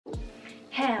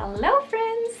Hello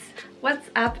friends! What's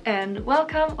up and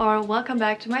welcome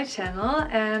back to my channel,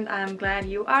 and I'm glad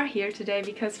you are here today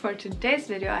because for today's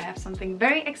video I have something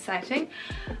very exciting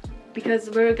because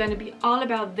we're going to be all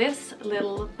about this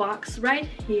little box right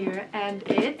here, and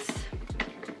it's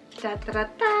a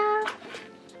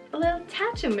little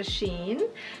tattoo machine,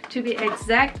 to be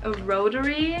exact a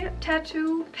rotary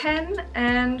tattoo pen.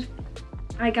 And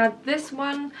I got this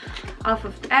one off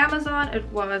of Amazon. It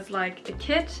was like a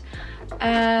kit,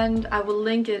 and I will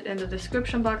link it in the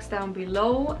description box down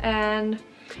below. And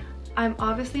I'm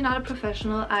obviously not a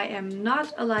professional. I am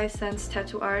not a licensed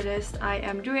tattoo artist. I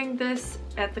am doing this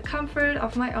at the comfort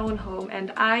of my own home,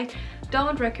 and I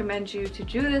don't recommend you to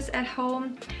do this at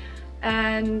home.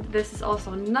 And this is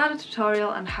also not a tutorial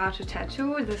on how to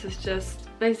tattoo. This is just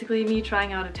basically me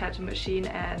trying out a tattoo machine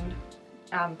and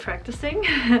practicing.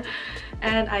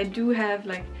 And I do have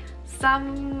like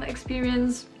some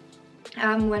experience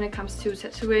when it comes to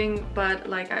tattooing, but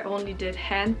like I only did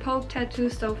hand poke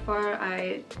tattoos so far.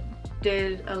 I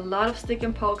did a lot of stick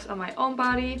and pokes on my own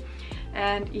body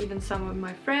and even some of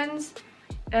my friends.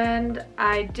 And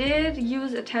I did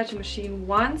use a tattoo machine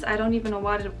once. I don't even know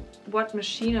what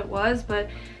machine it was, but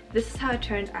this is how it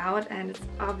turned out, and it's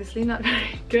obviously not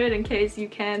very good. In case you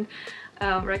can't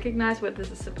recognize what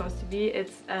this is supposed to be,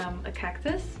 it's a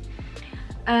cactus.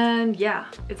 And yeah,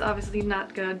 it's obviously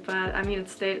not good, but I mean it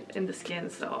stayed in the skin,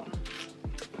 so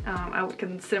I would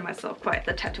consider myself quite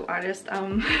the tattoo artist.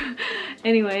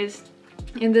 Anyways,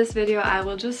 in this video I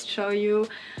will just show you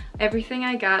everything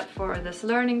I got for this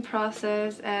learning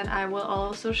process, and I will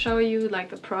also show you like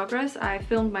the progress. I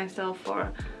filmed myself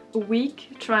for a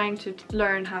week trying to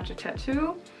learn how to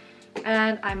tattoo,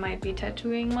 and I might be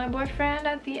tattooing my boyfriend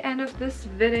at the end of this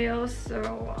video,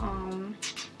 so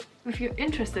if you're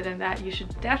interested in that, you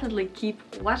should definitely keep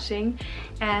watching,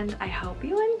 and I hope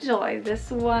you enjoy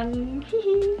this one.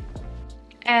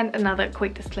 And another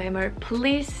quick disclaimer,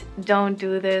 please don't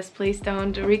do this, please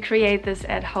don't recreate this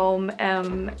at home.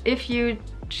 If you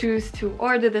choose to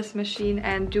order this machine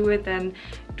and do it, then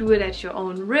do it at your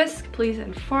own risk. Please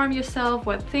inform yourself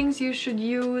what things you should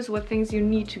use, what things you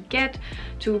need to get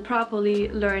to properly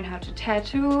learn how to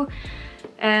tattoo.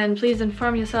 And please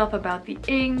inform yourself about the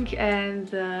ink and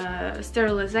the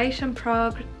sterilization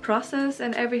process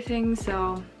and everything.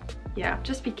 So yeah,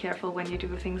 just be careful when you do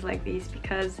things like these,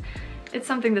 because it's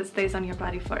something that stays on your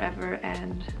body forever.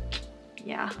 And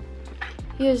yeah.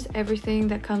 Here's everything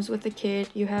that comes with the kit.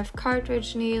 You have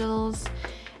cartridge needles,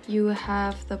 you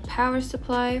have the power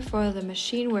supply for the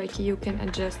machine where you can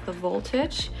adjust the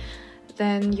voltage.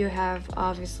 Then you have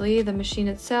obviously the machine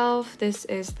itself. This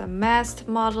is the masked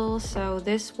model, so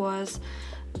this was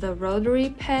the rotary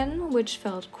pen, which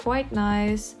felt quite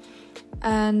nice.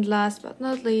 And last but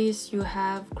not least, you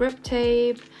have grip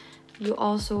tape. You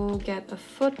also get a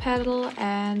foot pedal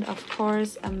and of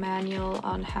course a manual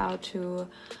on how to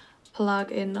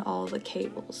plug in all the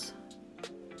cables.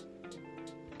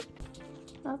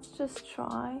 Let's just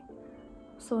try.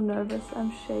 I'm so nervous,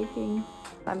 I'm shaking.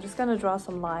 I'm just gonna draw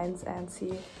some lines and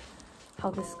see how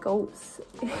this goes.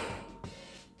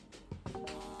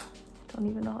 Don't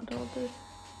even know how to hold this.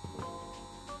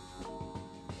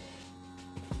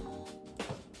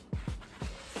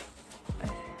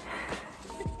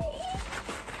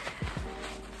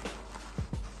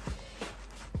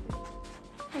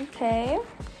 Okay,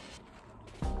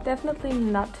 definitely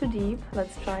not too deep.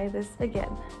 Let's try this again.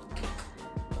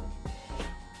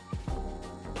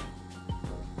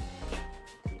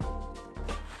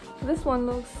 This one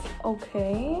looks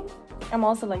okay. I'm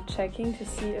also like checking to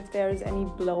see if there's any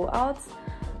blowouts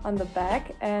on the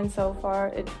back, and so far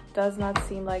it does not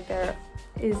seem like there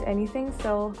is anything,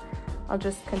 so I'll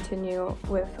just continue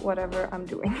with whatever I'm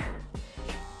doing.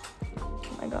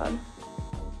 Oh my god.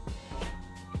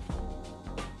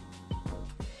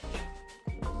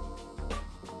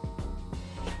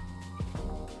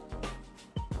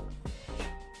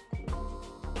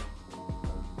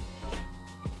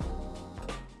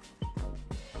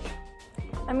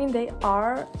 I mean, they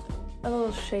are a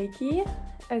little shaky,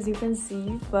 as you can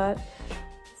see, but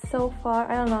so far,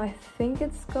 I don't know, I think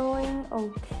it's going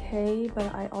okay,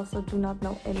 but I also do not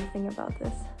know anything about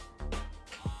this.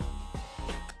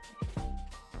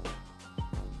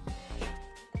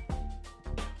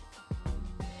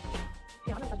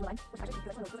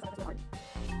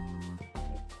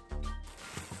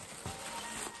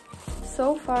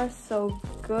 So far, so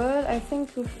good. I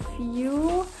think a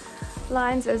few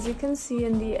lines, as you can see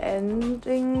in the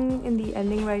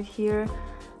ending right here,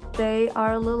 they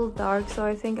are a little dark, so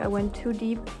I think I went too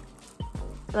deep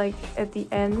like at the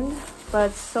end,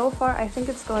 but so far I think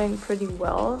it's going pretty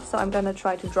well, so I'm gonna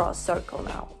try to draw a circle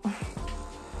now.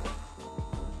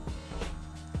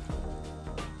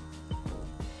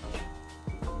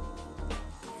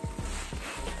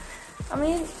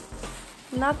 mean,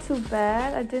 not too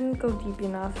bad. I didn't go deep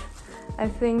enough, I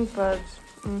think, but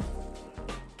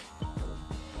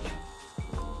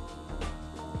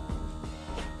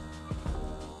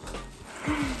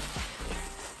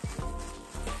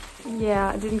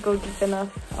yeah, I didn't go deep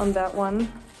enough on that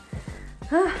one.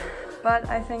 But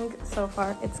I think so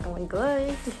far it's going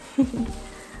good.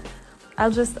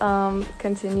 I'll just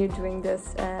continue doing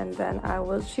this, and then I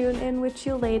will tune in with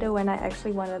you later when I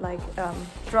actually want to like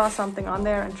draw something on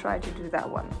there and try to do that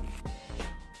one.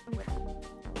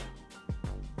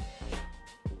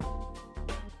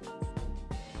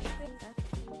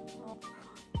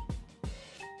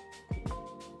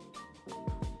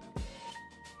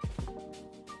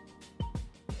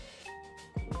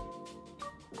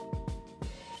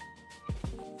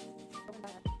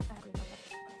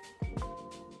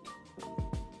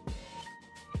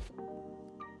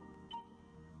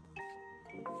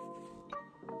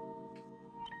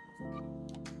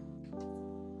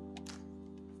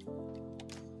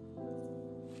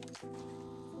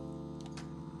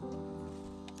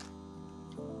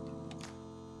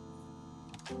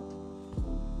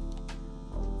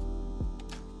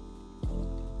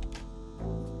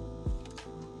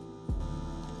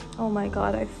 Oh my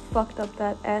god, I fucked up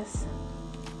that S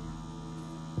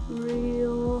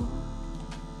real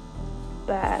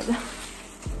bad.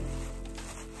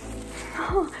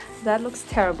 That looks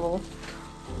terrible.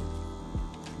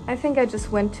 I think I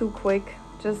just went too quick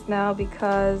just now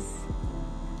because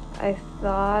I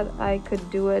thought I could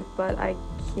do it, but I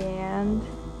can't.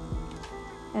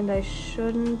 And I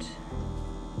shouldn't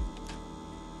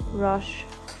rush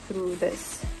through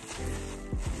this.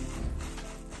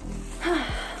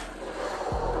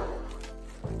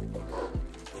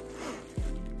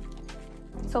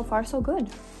 So far, so good.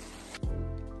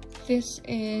 This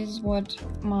is what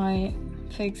my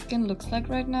fake skin looks like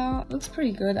right now. It looks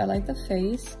pretty good. I like the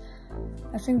face.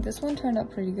 I think this one turned out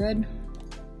pretty good.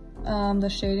 The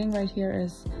shading right here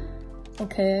is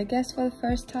okay, I guess, for the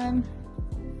first time.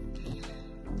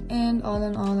 And all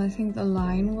in all, I think the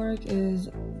line work is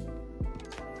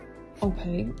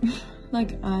okay.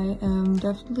 Like, I am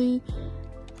definitely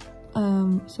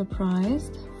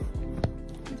surprised.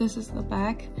 This is the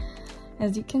back.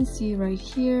 As you can see right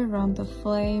here around the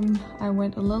flame, I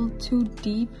went a little too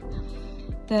deep.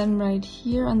 Then right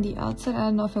here on the outside, I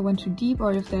don't know if I went too deep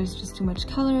or if there's just too much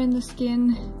color in the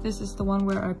skin. This is the one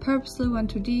where I purposely went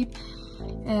too deep,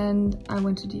 and I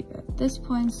went too deep at this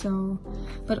point. So,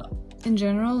 but in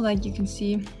general, like you can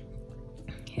see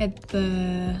at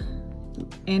the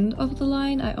end of the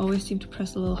line, I always seem to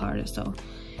press a little harder. So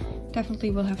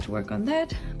definitely will have to work on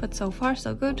that, but so far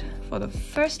so good for the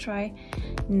first try.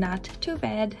 Not too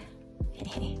bad.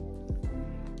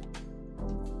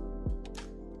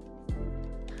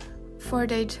 For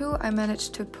day 2, I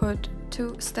managed to put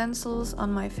 2 stencils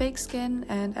on my fake skin,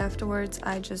 and afterwards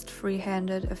I just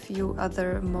freehanded a few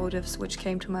other motifs which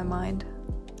came to my mind.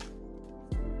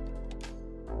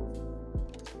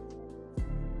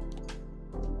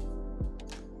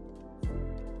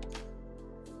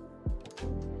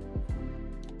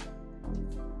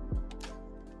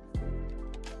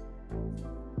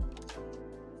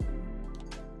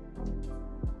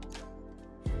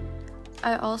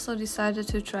 I also decided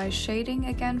to try shading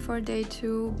again for day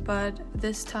 2, but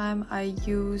this time I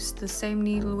used the same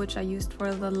needle which I used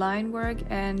for the line work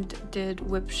and did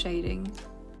whip shading.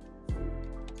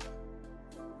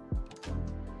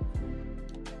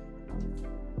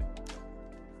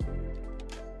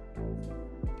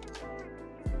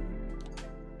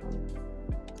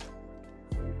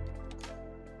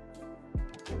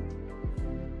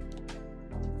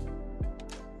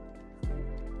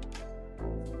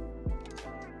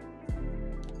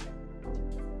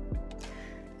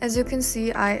 As you can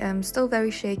see, I am still very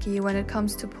shaky when it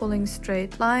comes to pulling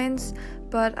straight lines,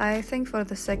 but I think for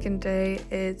the second day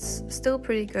it's still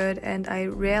pretty good, and I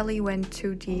rarely went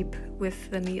too deep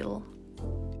with the needle.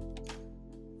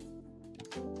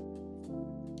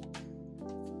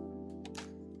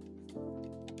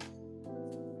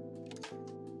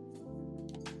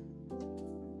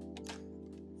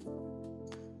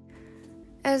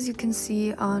 As you can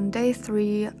see, on day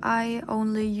 3 I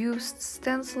only used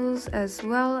stencils as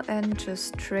well and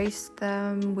just traced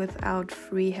them without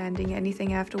freehanding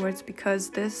anything afterwards, because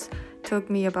this took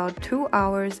me about 2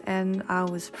 hours and I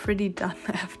was pretty done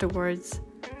afterwards.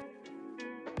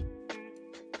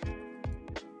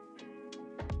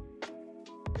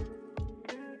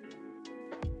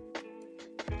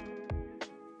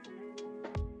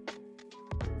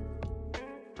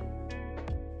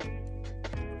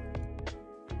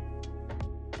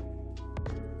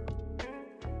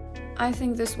 I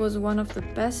think this was one of the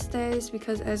best days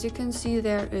because as you can see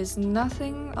there is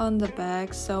nothing on the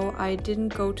bag, so I didn't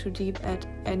go too deep at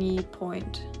any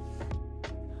point.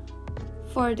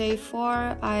 For day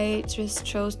 4, I just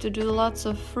chose to do lots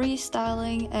of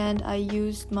freestyling and I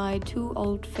used my 2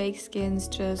 old fake skins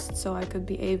just so I could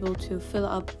be able to fill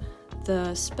up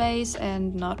the space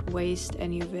and not waste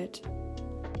any of it.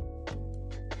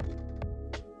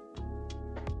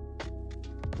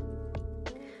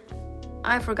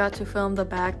 I forgot to film the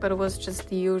back, but it was just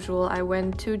the usual. I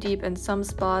went too deep in some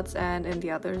spots and in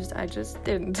the others I just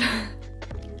didn't.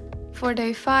 For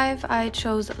day 5, I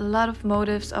chose a lot of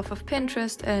motifs off of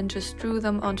Pinterest and just drew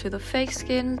them onto the fake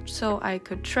skin so I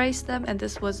could trace them, and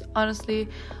this was honestly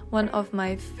one of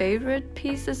my favorite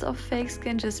pieces of fake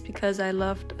skin just because I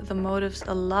loved the motifs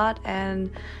a lot,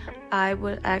 and I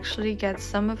would actually get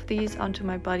some of these onto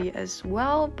my body as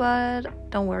well,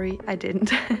 but don't worry, I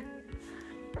didn't.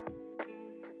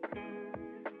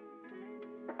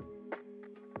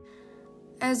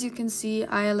 As you can see,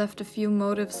 I left a few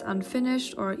motifs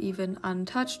unfinished or even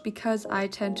untouched because I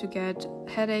tend to get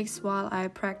headaches while I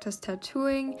practice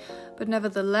tattooing, but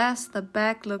nevertheless the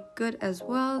back looked good as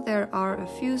well. There are a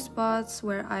few spots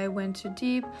where I went too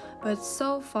deep, but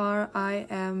so far I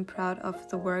am proud of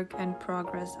the work and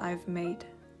progress I've made.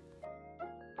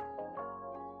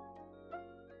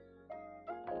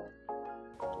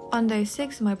 On day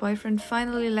 6, my boyfriend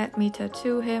finally let me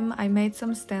tattoo him. I made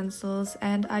some stencils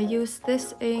and I used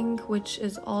this ink, which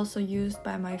is also used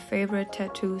by my favorite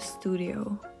tattoo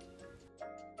studio.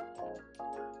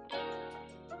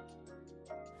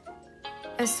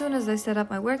 As soon as I set up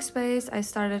my workspace, I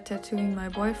started tattooing my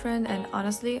boyfriend, and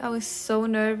honestly, I was so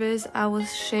nervous. I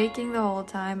was shaking the whole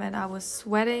time and I was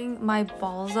sweating my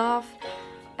balls off.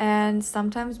 And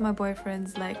sometimes my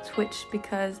boyfriend's like twitched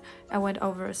because I went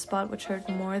over a spot which hurt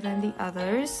more than the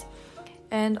others.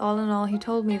 And all in all, he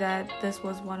told me that this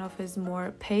was one of his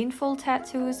more painful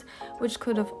tattoos, which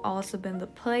could have also been the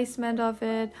placement of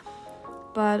it.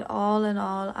 But all in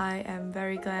all, I am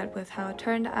very glad with how it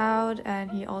turned out,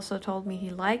 and he also told me he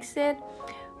likes it.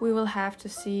 We will have to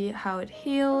see how it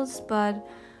heals, but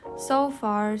so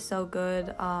far so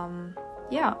good.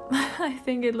 Yeah, I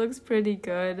think it looks pretty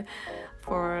good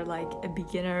for like a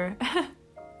beginner.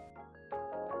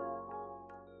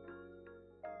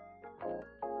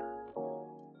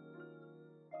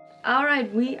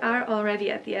 Alright, we are already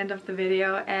at the end of the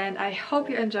video and I hope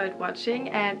you enjoyed watching,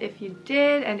 and if you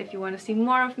did and if you want to see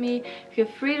more of me, feel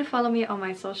free to follow me on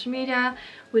my social media,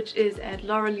 which is at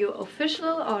laurabilanliu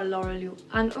official or laurabilanliu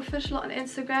unofficial on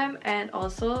Instagram, and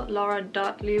also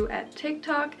laura.liu at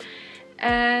TikTok.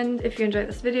 And if you enjoyed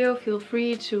this video, feel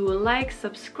free to like,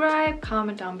 subscribe,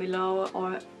 comment down below,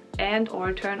 or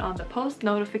turn on the post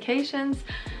notifications,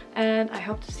 and I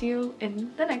hope to see you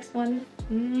in the next one.